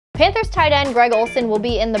Panthers tight end Greg Olsen will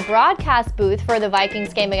be in the broadcast booth for the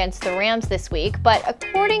Vikings game against the Rams this week, but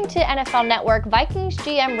according to NFL Network, Vikings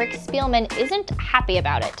GM Rick Spielman isn't happy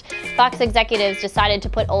about it. Fox executives decided to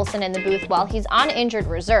put Olsen in the booth while he's on injured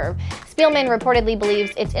reserve. Spielman reportedly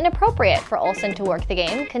believes it's inappropriate for Olsen to work the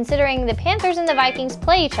game, considering the Panthers and the Vikings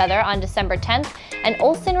play each other on December 10th, and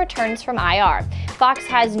Olsen returns from IR. Fox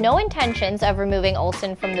has no intentions of removing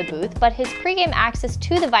Olsen from the booth, but his pregame access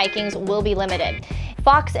to the Vikings will be limited.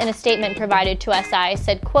 Fox, in a statement provided to SI,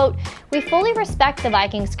 said, quote, "We fully respect the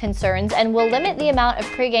Vikings' concerns and will limit the amount of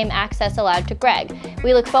pregame access allowed to Greg.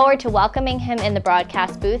 We look forward to welcoming him in the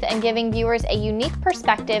broadcast booth and giving viewers a unique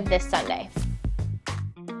perspective this Sunday."